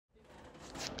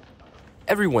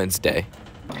every Wednesday.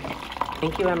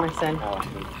 Thank you, Emerson.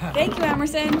 Thank you,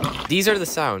 Emerson. These are the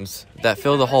sounds that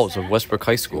fill the halls of Westbrook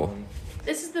High School.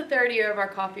 This is the third year of our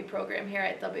coffee program here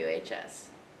at WHS.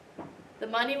 The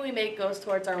money we make goes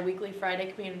towards our weekly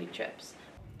Friday community trips.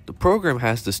 The program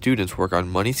has the students work on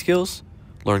money skills,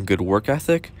 learn good work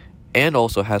ethic, and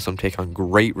also has them take on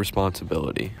great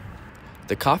responsibility.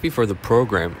 The coffee for the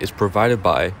program is provided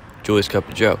by Julie's Cup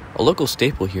of Joe, a local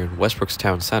staple here in Westbrook's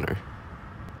town center.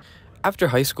 After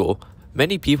high school,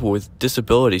 many people with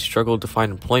disabilities struggle to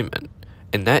find employment,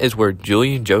 and that is where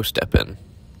Julie and Joe step in.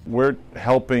 We're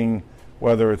helping,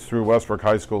 whether it's through Westbrook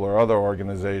High School or other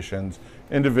organizations,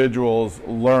 individuals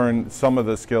learn some of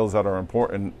the skills that are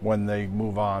important when they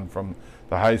move on from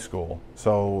the high school.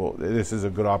 So this is a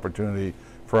good opportunity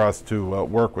for us to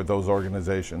work with those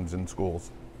organizations and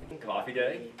schools. Coffee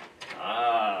day?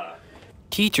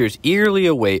 Teachers eagerly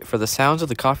await for the sounds of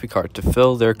the coffee cart to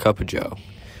fill their cup of joe.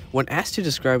 When asked to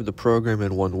describe the program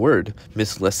in one word,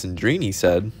 Miss Alessandrini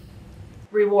said,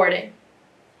 Rewarding.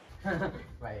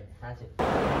 Right, that's it.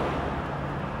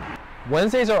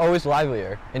 Wednesdays are always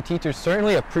livelier, and teachers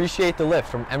certainly appreciate the lift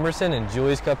from Emerson and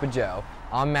Julie's Cup of Joe.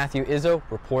 I'm Matthew Izzo,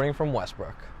 reporting from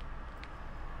Westbrook.